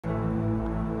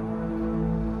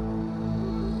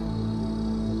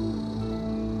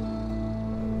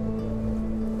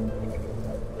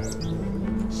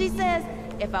She says,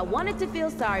 if I wanted to feel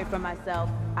sorry for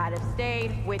myself, I'd have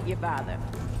stayed with your father.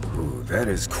 Ooh, that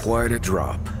is quite a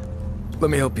drop. Let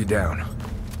me help you down.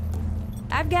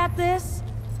 I've got this.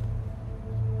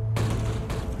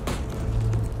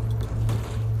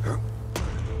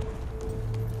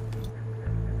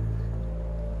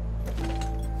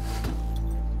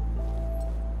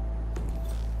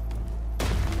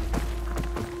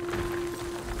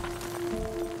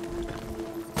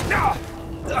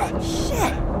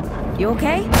 Shit! You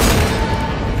okay?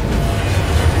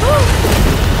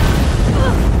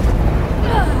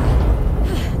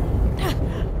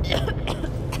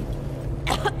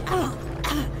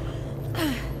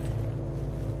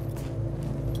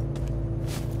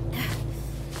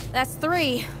 That's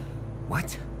 3.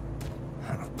 What?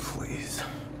 Oh, please.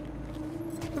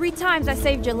 3 times I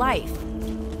saved your life.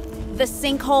 The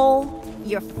sinkhole,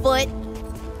 your foot.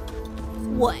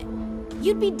 What?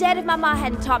 You'd be dead if my ma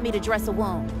hadn't taught me to dress a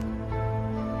wound.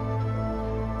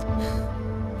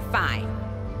 Fine.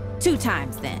 2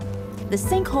 times then. The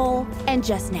sinkhole and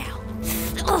just now.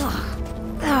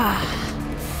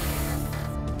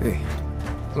 Hey,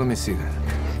 let me see that.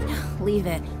 Leave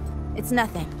it. It's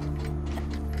nothing.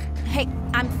 Hey,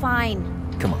 I'm fine.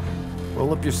 Come on.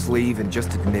 Roll up your sleeve and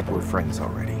just admit we're friends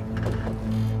already.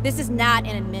 This is not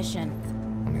an admission.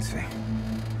 Let me see.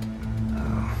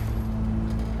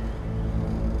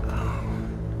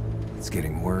 It's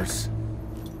getting worse.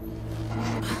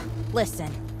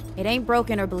 Listen, it ain't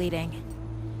broken or bleeding.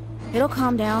 It'll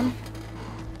calm down.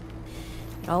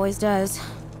 It always does.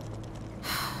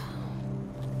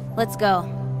 Let's go.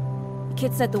 The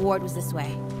kid said the ward was this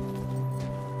way.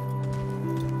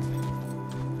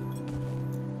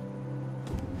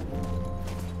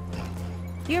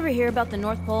 You ever hear about the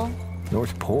North Pole?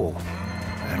 North Pole?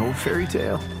 That old fairy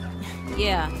tale?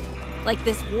 Yeah, like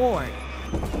this ward.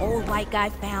 Old white guy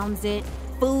founds it.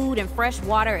 Food and fresh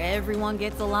water, everyone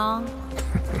gets along.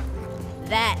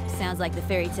 That sounds like the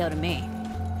fairy tale to me.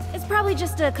 It's probably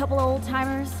just a couple of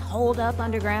old-timers holed up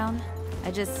underground.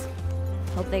 I just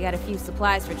hope they got a few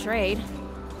supplies for trade.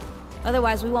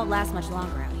 Otherwise, we won't last much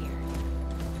longer out here.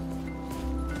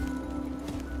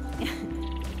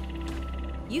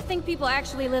 You think people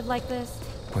actually live like this?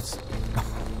 What's...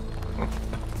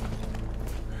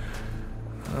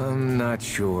 I'm not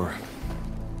sure.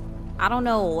 I don't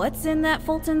know what's in that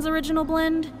Fulton's original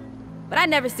blend, but I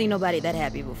never seen nobody that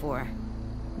happy before.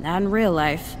 Not in real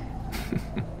life.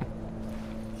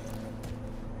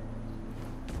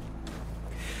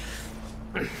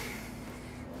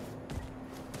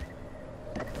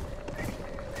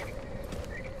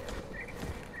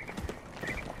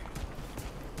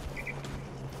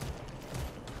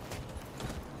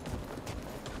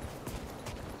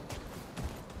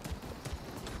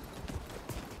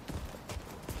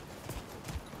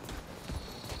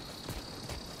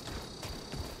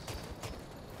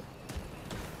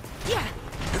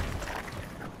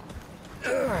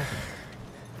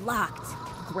 Locked.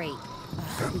 Great.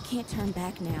 We can't turn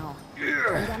back now. We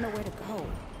got nowhere to go.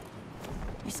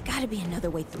 There's gotta be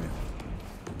another way through.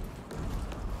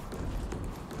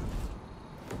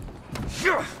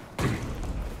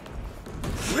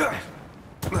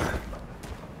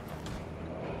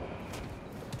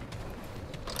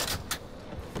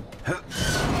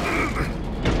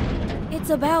 It's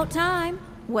about time.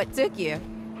 What took you?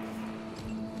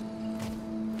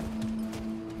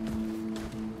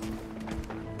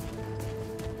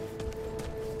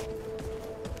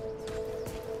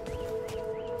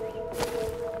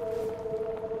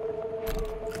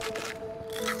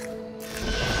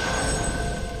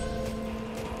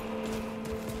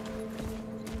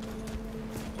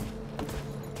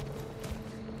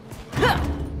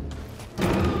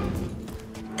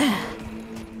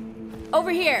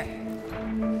 Over here.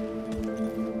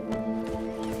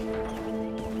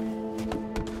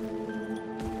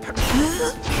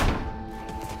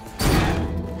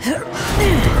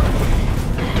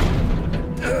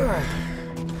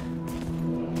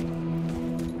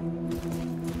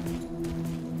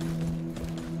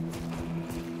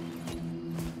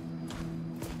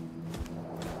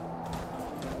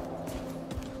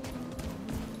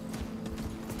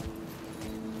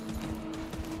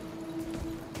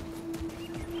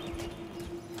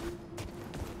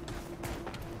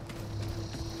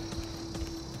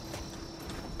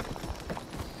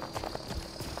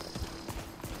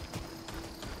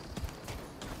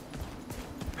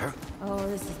 Oh,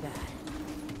 this is bad.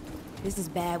 This is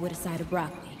bad with a side of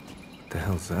broccoli. The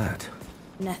hell's that?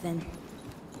 Nothing.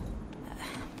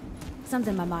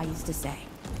 Something my ma used to say.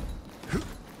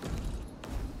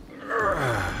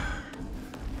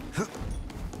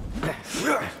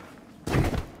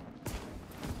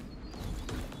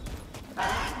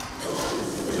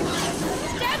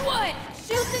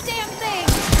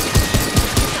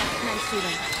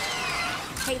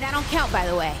 Hey, that don't count, by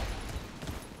the way.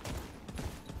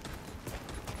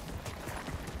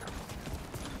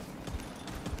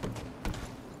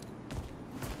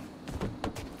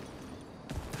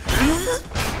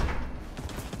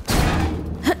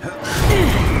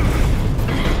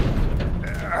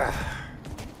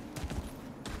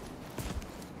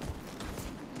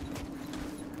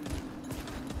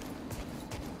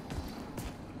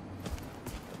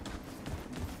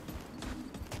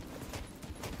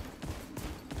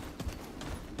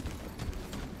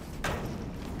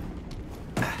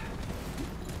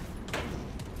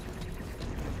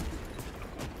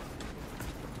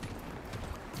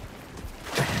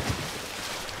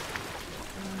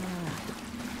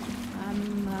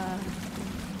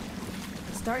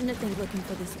 Starting to think looking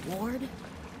for this ward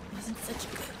wasn't such a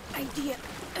good idea.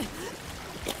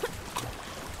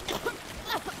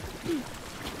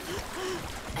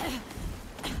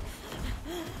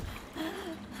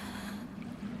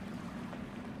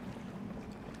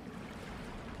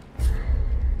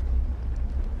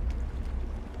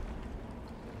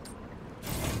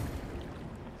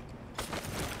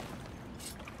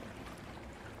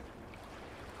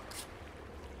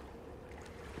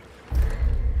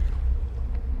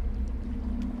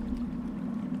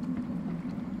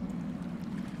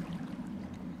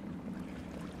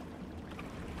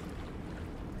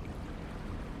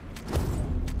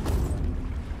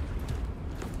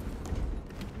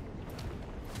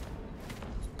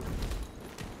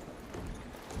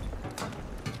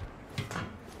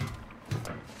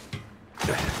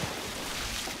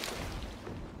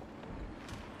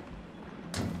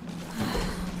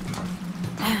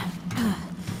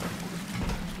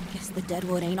 The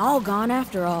deadwood ain't all gone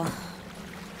after all.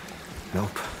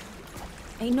 Nope.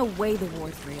 Ain't no way the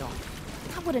ward's real.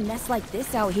 How would a nest like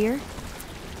this out here?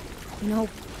 You know,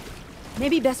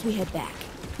 maybe best we head back.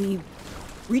 We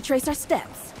retrace our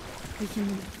steps. We can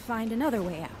find another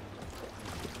way out.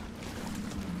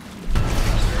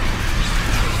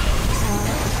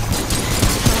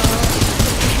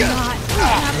 Not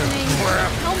happening.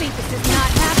 Tell me this is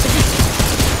not happening.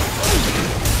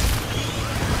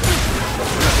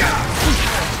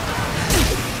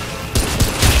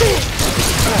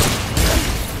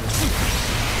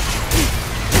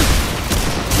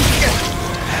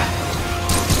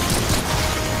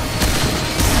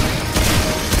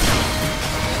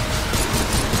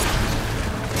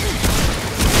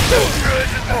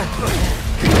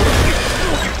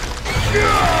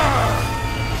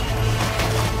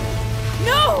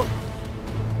 No!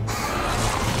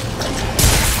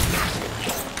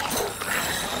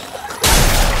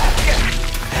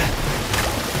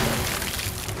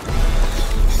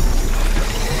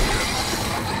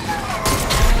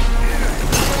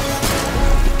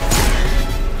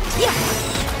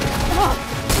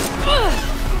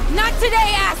 Not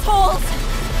today, assholes!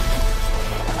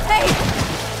 Hey!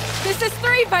 This is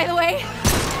 3, by the way!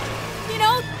 You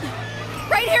know,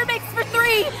 right here makes for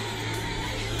 3!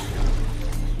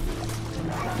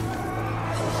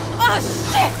 Oh,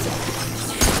 shit!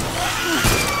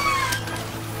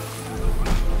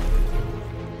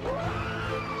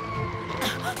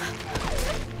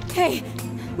 Hey,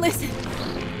 listen.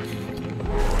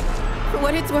 For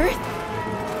what it's worth,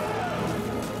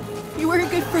 you were a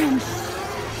good friend.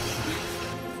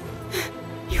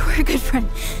 You were a good friend.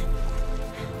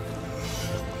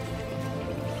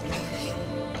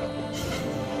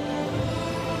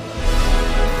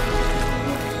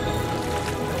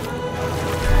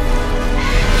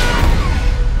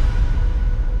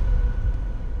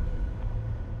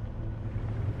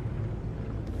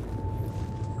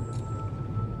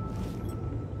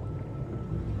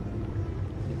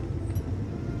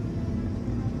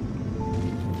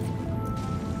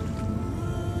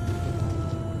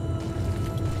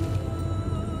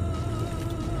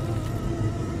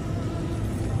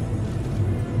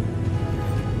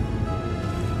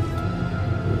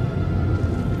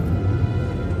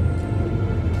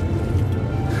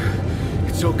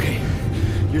 It's okay.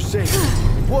 You're safe.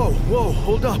 Whoa, whoa,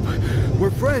 hold up.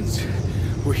 We're friends.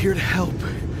 We're here to help.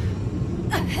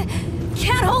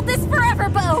 Can't hold this forever,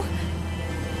 Bo!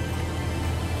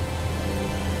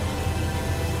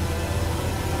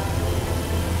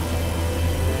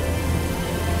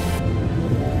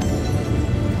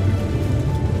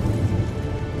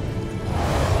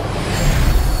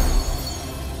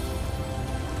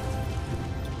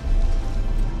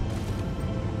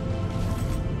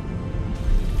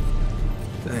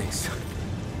 Thanks.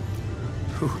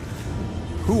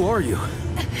 Who are you?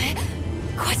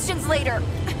 Questions later.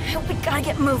 We gotta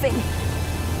get moving.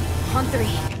 On 3.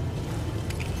 1,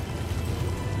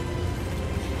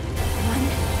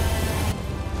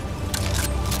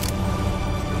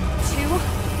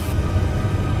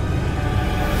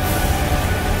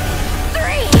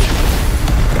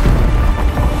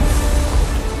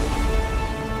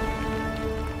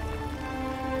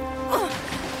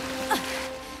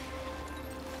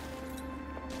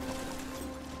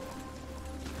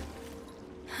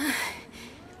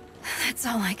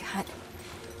 That's all I got.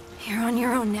 You're on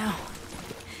your own now.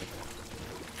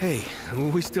 Hey,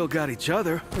 we still got each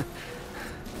other.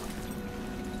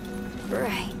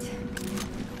 Right.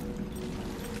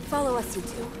 Follow us, you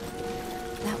two.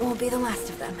 That won't be the last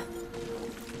of them.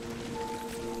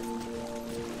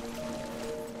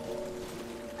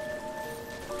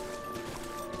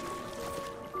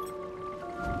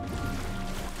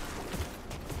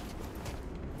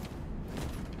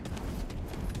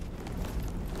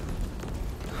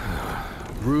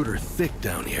 Root are thick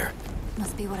down here.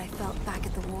 Must be what I felt back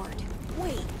at the ward.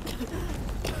 Wait.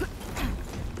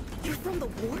 You're from the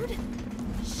ward?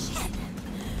 Shit.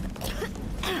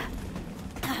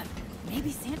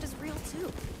 Maybe Santa's real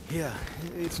too. Yeah,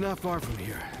 it's not far from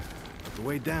here. The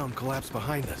way down collapsed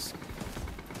behind us.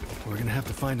 We're gonna have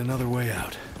to find another way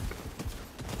out.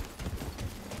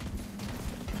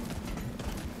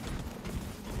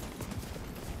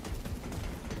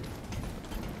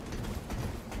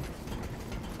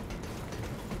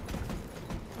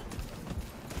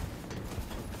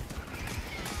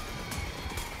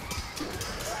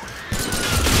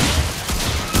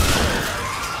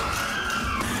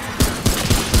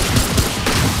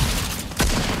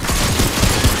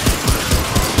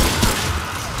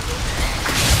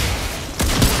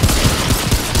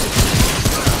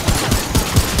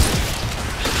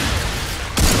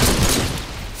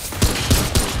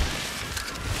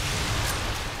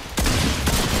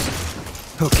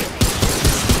 Okay.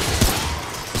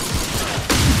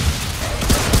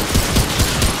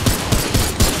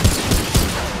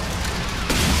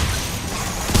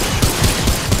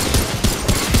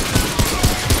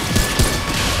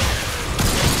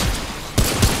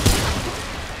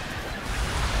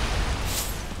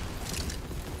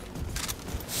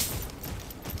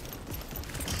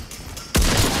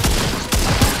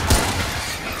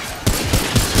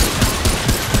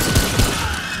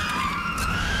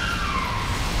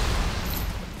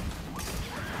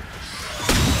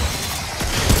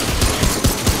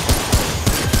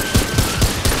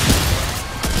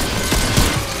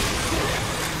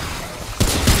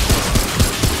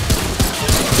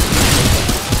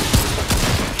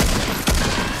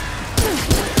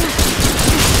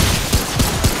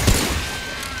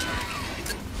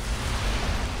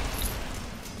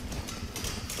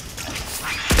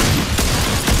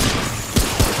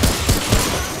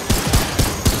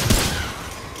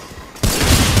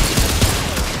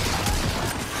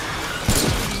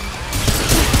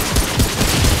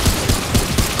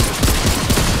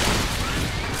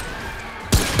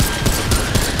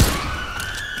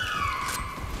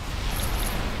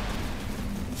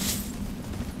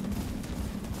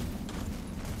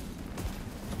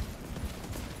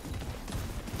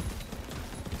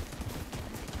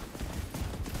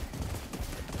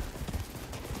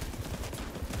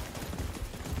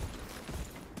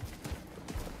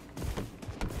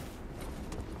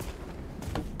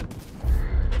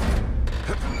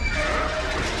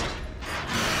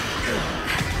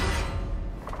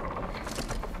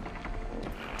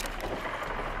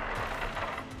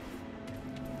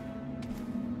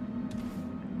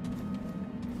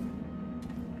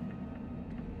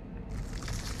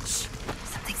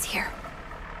 Something's here.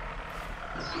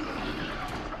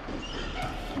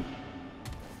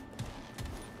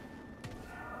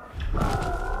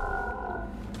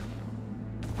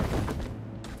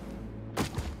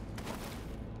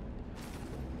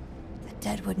 The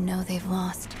dead would know they've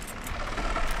lost,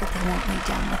 but they won't lay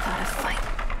down without a fight.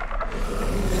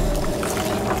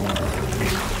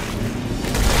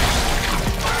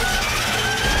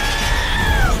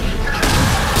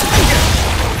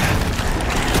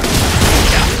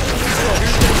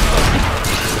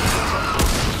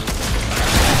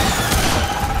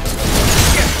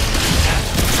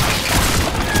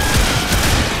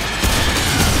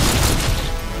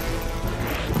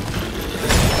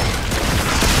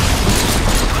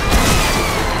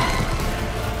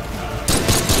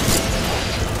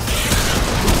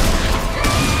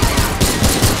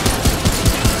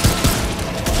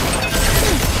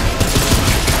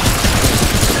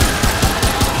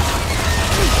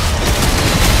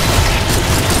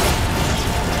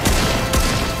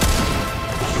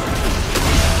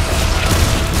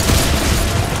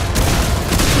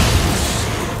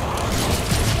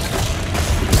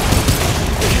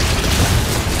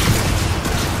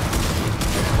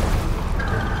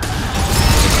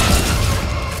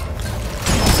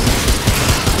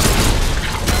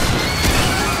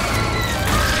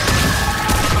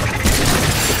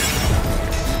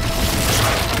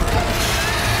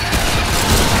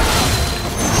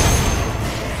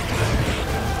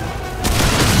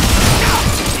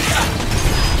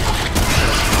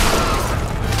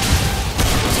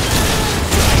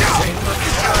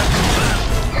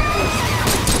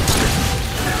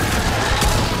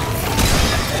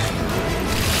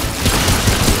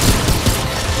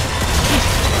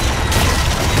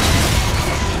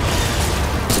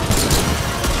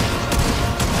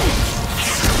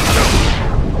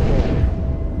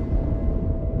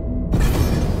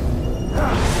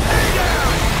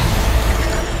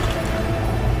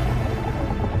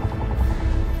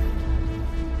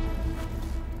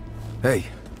 Hey,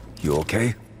 you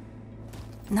okay?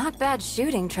 Not bad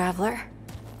shooting, Traveler.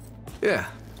 Yeah,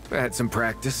 I had some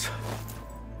practice.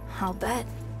 I'll bet.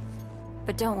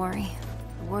 But don't worry.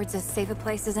 The ward's as safe a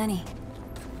place as any.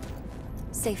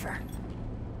 Safer.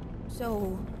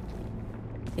 So,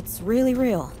 it's really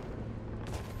real.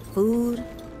 Food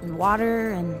and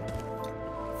water and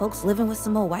folks living with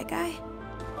some old white guy?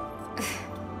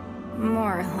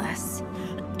 More or less.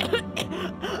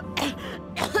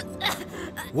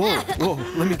 Whoa, whoa,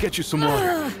 let me get you some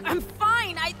water. I'm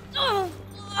fine,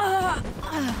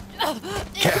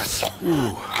 Cass!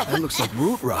 Ooh, that looks like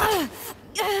root rot.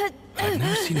 I've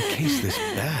never seen a case this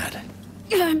bad.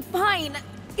 I'm fine.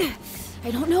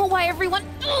 I don't know why everyone...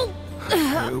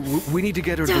 We need to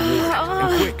get her to the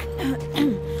ward,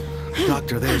 and quick.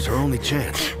 Doctor, there's her only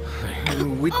chance.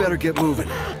 We'd better get moving,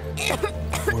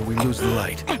 before we lose the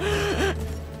light.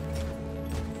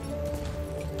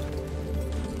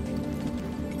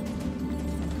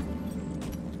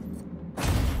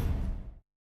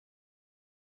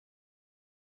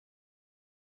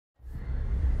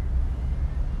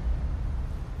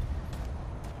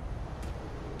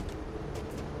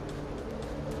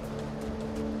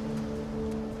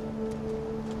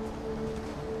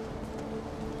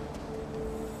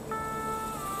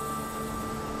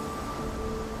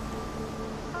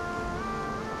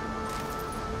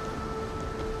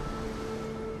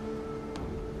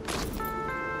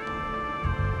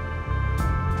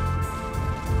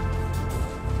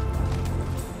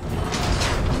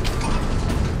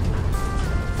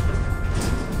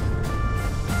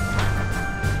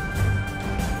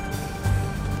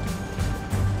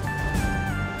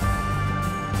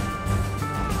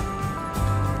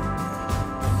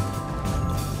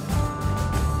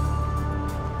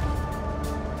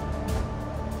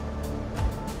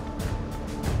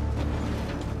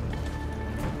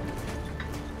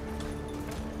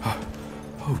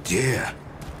 Oh dear.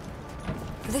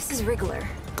 This is Wriggler.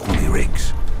 Call me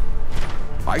Riggs.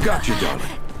 I got you, darling.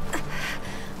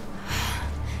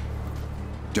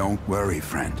 Don't worry,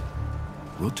 friend.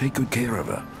 We'll take good care of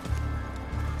her.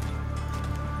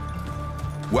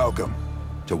 Welcome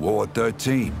to Ward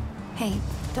 13. Hey,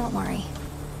 don't worry.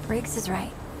 Riggs is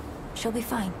right. She'll be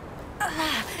fine.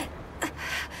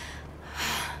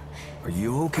 Are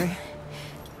you okay?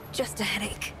 Just a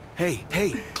headache. Hey,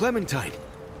 Clementine.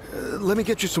 Let me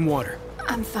get you some water.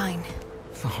 I'm fine.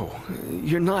 Oh,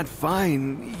 you're not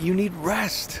fine. You need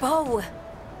rest. Bo!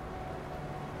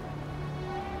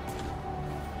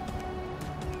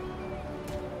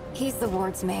 He's the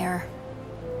ward's mayor.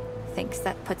 Thinks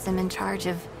that puts him in charge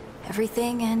of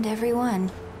everything and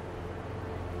everyone.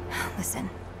 Listen,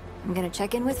 I'm gonna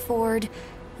check in with Ford,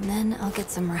 and then I'll get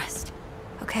some rest.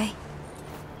 Okay?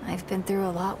 I've been through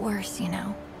a lot worse, you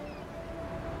know.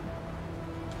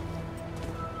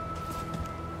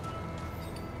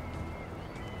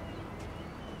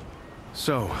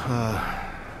 So,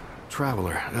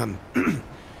 Traveler,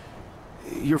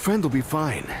 your friend will be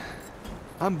fine.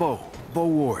 I'm Bo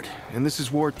Ward, and this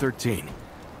is Ward 13.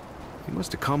 He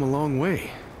must have come a long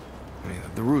way. I mean,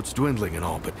 the route's dwindling and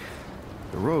all, but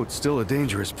the road's still a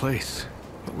dangerous place.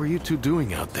 What were you two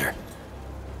doing out there?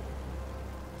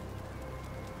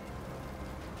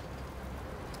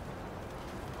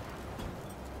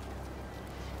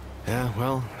 Yeah,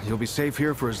 well, you'll be safe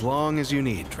here for as long as you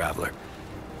need, Traveler.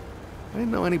 I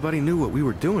didn't know anybody knew what we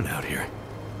were doing out here.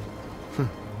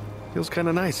 Feels kind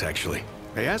of nice, actually.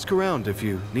 Hey, ask around if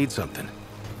you need something.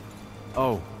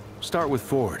 Oh, start with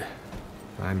Ford.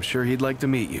 I'm sure he'd like to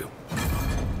meet you.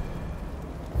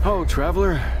 Oh,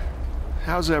 Traveler.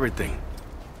 How's everything?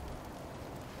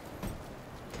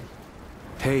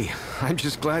 Hey, I'm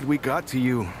just glad we got to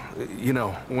you, you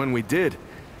know, when we did.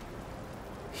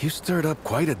 You stirred up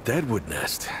quite a deadwood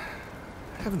nest.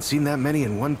 I haven't seen that many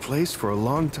in one place for a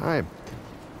long time.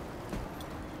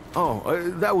 Oh,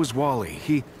 that was Wally.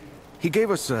 He gave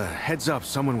us a heads up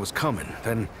someone was coming.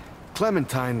 Then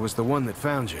Clementine was the one that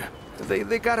found you.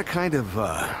 They got a kind of,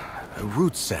 a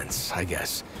root sense, I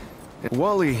guess.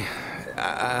 Wally,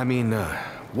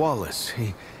 Wallace,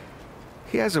 he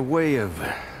has a way of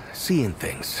seeing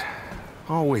things.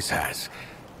 Always has.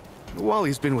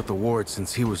 Wally's been with the ward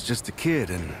since he was just a kid,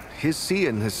 and his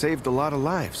seeing has saved a lot of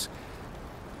lives.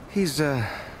 He's a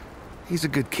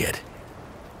good kid.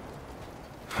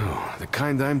 Oh, the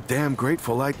kind I'm damn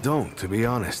grateful I don't, to be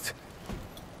honest.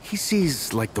 He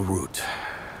sees like the root.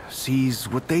 Sees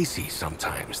what they see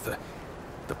sometimes. The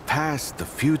past, the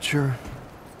future.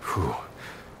 Whew.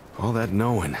 All that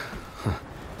knowing. Huh.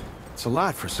 It's a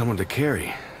lot for someone to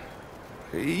carry.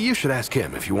 You should ask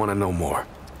him if you want to know more.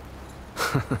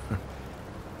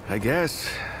 I guess.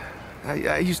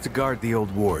 I used to guard the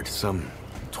old ward some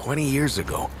 20 years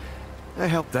ago. I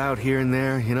helped out here and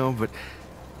there, you know, but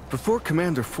before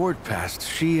Commander Ford passed,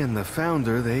 she and the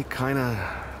founder, they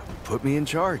kinda put me in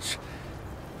charge.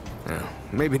 Well,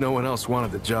 maybe no one else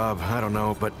wanted the job, I don't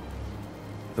know, but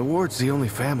the ward's the only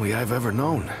family I've ever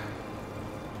known.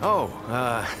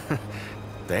 Oh,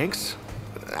 thanks.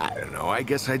 I don't know, I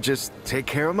guess I just take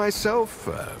care of myself,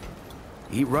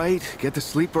 eat right, get to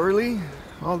sleep early,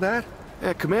 all that.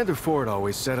 Yeah, Commander Ford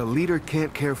always said a leader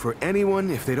can't care for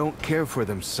anyone if they don't care for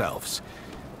themselves.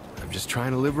 I'm just trying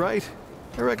to live right.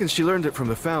 I reckon she learned it from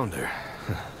the founder.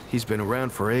 He's been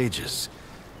around for ages.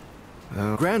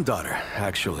 Granddaughter,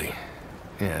 actually.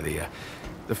 Yeah,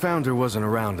 the founder wasn't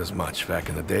around as much back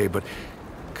in the day, but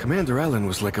Commander Ellen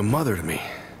was like a mother to me.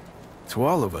 To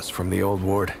all of us from the old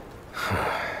ward.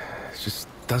 It just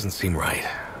doesn't seem right.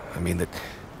 I mean, that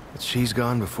she's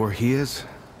gone before he is.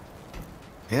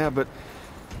 Yeah, but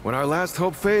when our last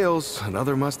hope fails,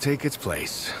 another must take its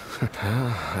place.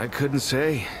 I couldn't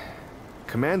say.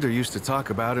 Commander used to talk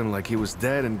about him like he was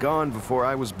dead and gone before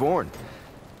I was born.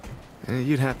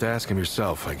 You'd have to ask him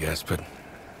yourself, I guess, but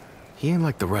he ain't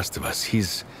like the rest of us.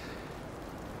 He's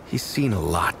seen a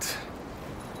lot.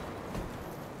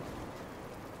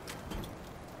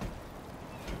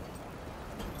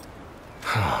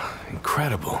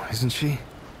 Incredible, isn't she?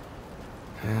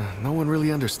 Yeah, no one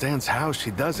really understands how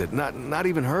she does it, not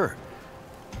even her.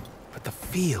 But the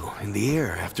feel in the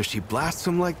air after she blasts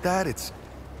him like that, it's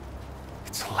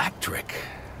electric.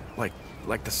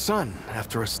 Like the sun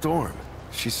after a storm.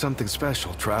 She's something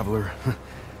special, Traveler.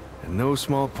 And no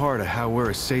small part of how we're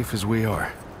as safe as we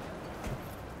are.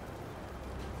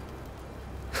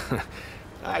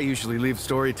 I usually leave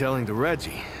storytelling to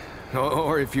Reggie.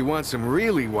 Or if you want some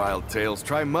really wild tales,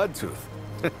 try Mudtooth.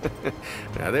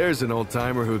 Now there's an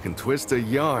old-timer who can twist a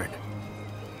yarn.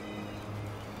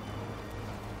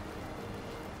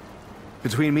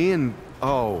 Between me and...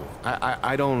 Oh,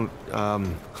 I don't,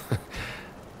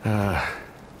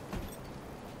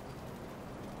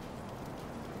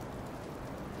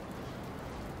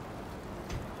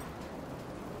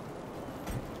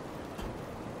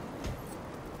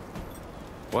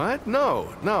 What?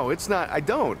 No, it's not. I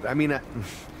don't. I mean, I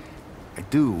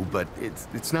do, but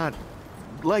it's not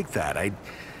like that.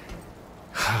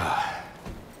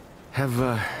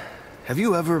 Have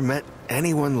you ever met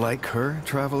anyone like her,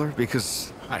 Traveler?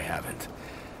 Because I haven't.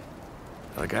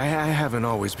 Like, I haven't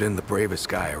always been the bravest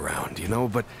guy around, you know,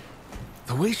 but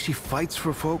the way she fights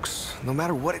for folks, no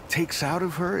matter what it takes out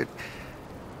of her,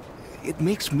 it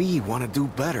makes me want to do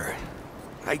better.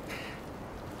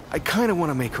 I kind of want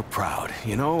to make her proud,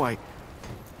 you know?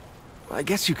 I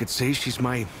guess you could say she's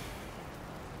my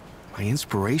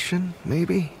inspiration,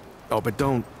 maybe? Oh, but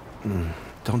don't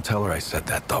tell her I said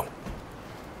that, though.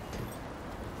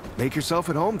 Make yourself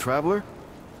at home, Traveler.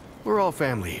 We're all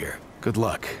family here. Good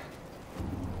luck.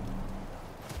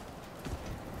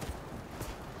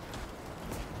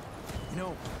 You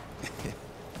know,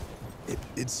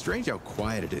 it's strange how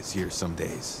quiet it is here some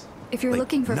days. If you're Like,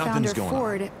 looking for nothing's Founder going on.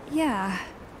 Ford, yeah.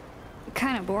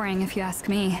 Kind of boring if you ask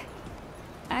me.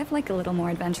 I'd like a little more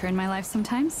adventure in my life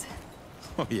sometimes.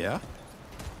 Oh, yeah?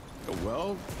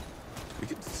 Well, we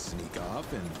could sneak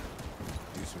off and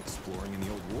do some exploring in the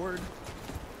old ward.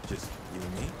 Just you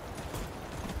and me.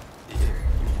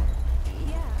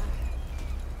 Yeah.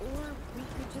 Or we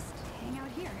could just hang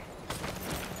out here.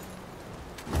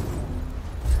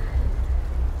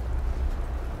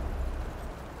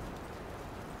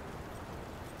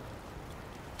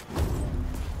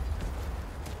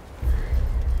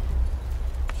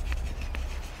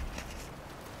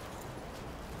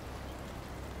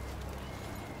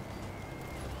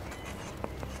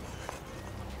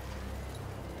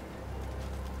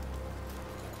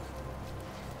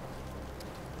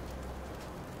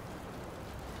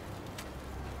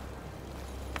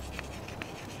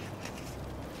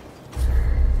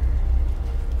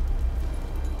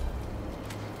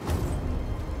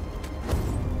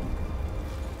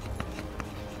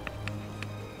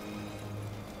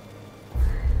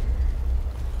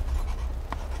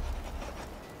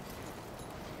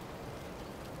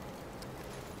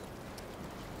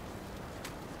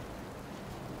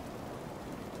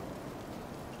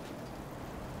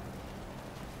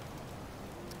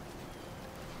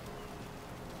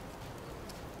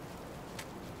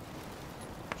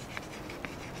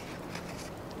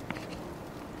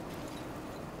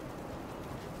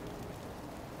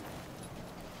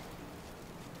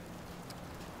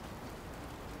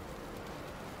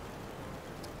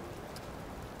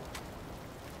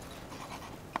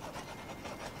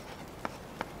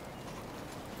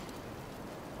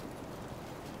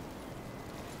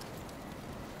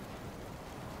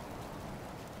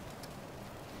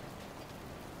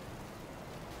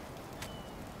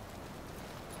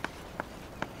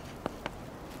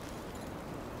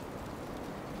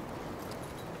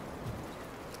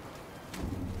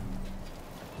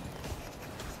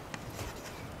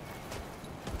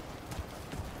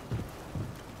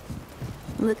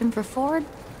 Looking for Ford?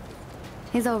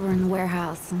 He's over in the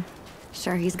warehouse.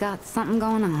 Sure, he's got something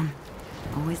going on.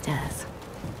 Always does.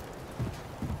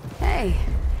 Hey,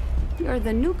 you're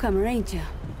the newcomer, ain't you?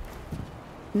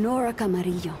 Nora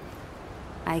Camarillo.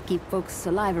 I keep folks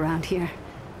alive around here.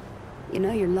 You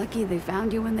know, you're lucky they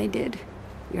found you when they did.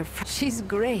 She's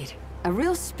great. A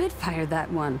real spitfire,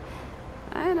 that one.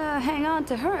 I'd hang on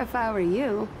to her if I were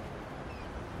you.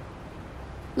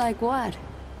 Like what?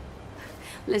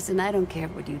 Listen, I don't care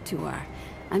what you two are.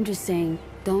 I'm just saying,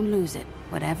 don't lose it,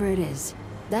 whatever it is.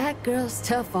 That girl's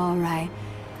tough, all right.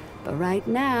 But right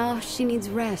now, she needs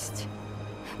rest.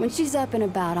 When she's up and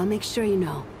about, I'll make sure you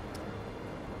know.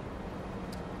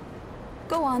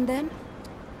 Go on, then.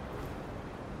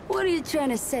 What are you trying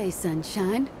to say,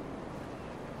 sunshine?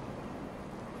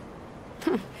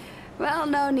 Well,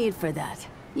 no need for that.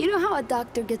 You know how a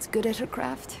doctor gets good at her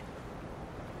craft?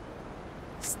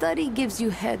 Study gives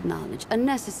you head knowledge, a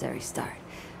necessary start.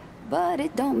 But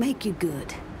it don't make you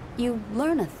good. You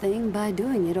learn a thing by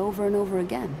doing it over and over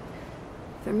again.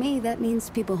 For me, that means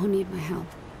people who need my help.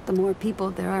 The more people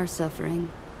there are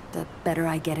suffering, the better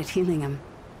I get at healing them.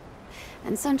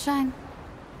 And Sunshine,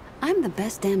 I'm the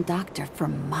best damn doctor for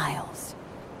miles.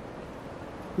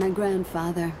 My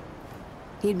grandfather,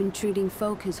 he'd been treating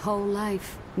folk his whole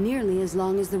life, nearly as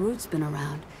long as the root's been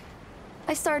around.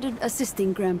 I started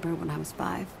assisting Grandpa when I was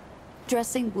 5.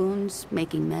 Dressing wounds,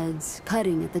 making meds,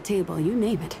 cutting at the table, you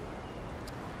name it.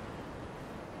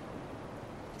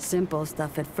 Simple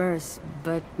stuff at first,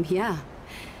 but yeah.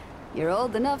 You're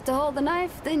old enough to hold the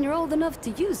knife, then you're old enough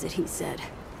to use it, he said.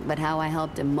 But how I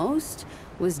helped him most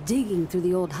was digging through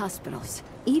the old hospitals.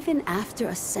 Even after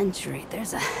a century,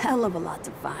 there's a hell of a lot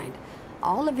to find.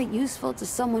 All of it useful to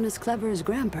someone as clever as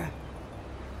Grandpa.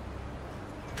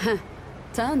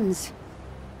 Tons.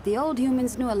 The old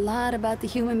humans knew a lot about the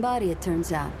human body, it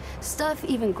turns out. Stuff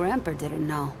even Grandpa didn't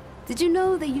know. Did you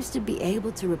know they used to be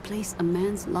able to replace a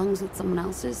man's lungs with someone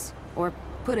else's? Or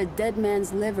put a dead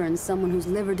man's liver in someone whose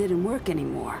liver didn't work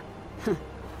anymore?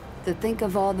 To think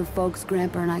of all the folks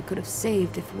Grandpa and I could have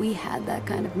saved if we had that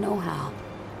kind of know-how.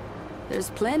 There's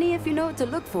plenty if you know what to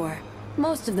look for.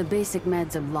 Most of the basic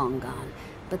meds are long gone,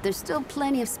 but there's still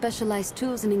plenty of specialized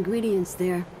tools and ingredients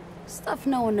there. Stuff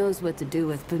no one knows what to do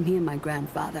with but me and my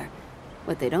grandfather.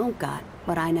 What they don't got,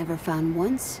 what I never found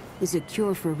once, is a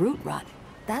cure for root rot.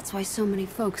 That's why so many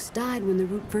folks died when the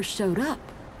root first showed up.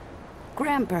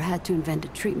 Grandpa had to invent a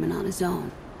treatment on his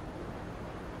own.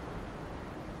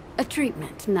 A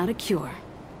treatment, not a cure.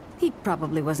 He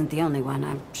probably wasn't the only one.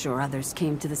 I'm sure others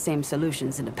came to the same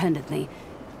solutions independently.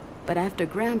 But after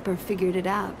Grandpa figured it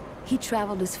out, he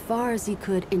traveled as far as he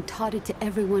could and taught it to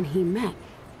everyone he met.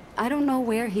 I don't know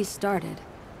where he started,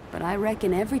 but I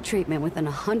reckon every treatment within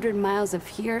 100 miles of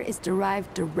here is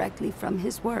derived directly from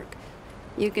his work.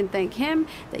 You can thank him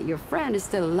that your friend is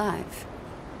still alive.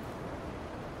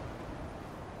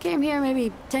 Came here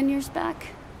maybe 10 years back.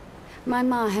 My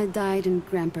ma had died and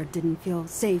Grandpa didn't feel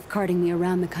safe carting me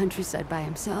around the countryside by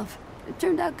himself. It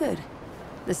turned out good.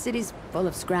 The city's full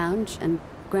of scrounge, and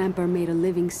Grandpa made a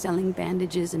living selling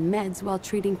bandages and meds while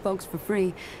treating folks for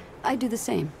free. I do the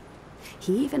same.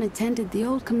 He even attended the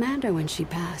old commander when she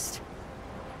passed.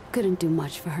 Couldn't do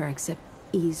much for her except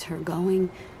ease her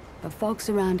going, but folks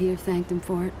around here thanked him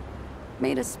for it.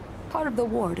 Made us part of the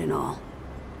ward and all.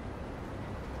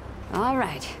 All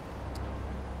right.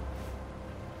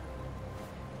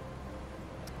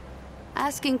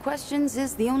 Asking questions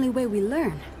is the only way we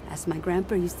learn, as my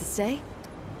grandpa used to say.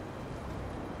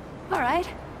 All right.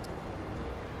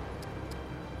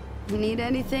 You need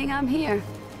anything, I'm here.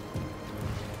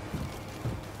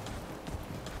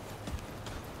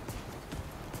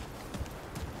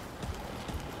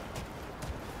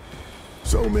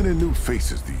 So many new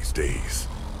faces these days.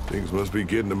 Things must be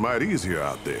getting a mite easier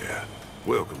out there.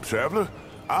 Welcome, traveler.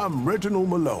 I'm Reginald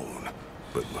Malone,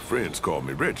 but my friends call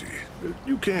me Reggie.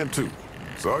 You can too.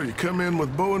 Saw you come in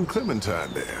with Bo and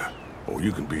Clementine there. Oh,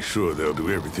 you can be sure they'll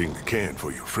do everything they can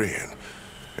for your friend.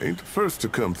 Ain't the first to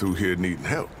come through here needing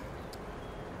help.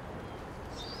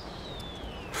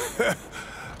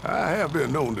 I have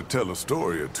been known to tell a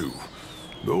story or two.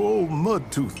 Though old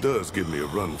Mudtooth does give me a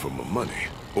run for my money.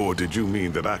 Or did you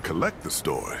mean that I collect the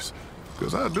stories?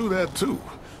 Because I do that too.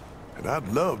 And I'd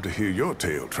love to hear your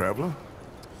tale, traveler.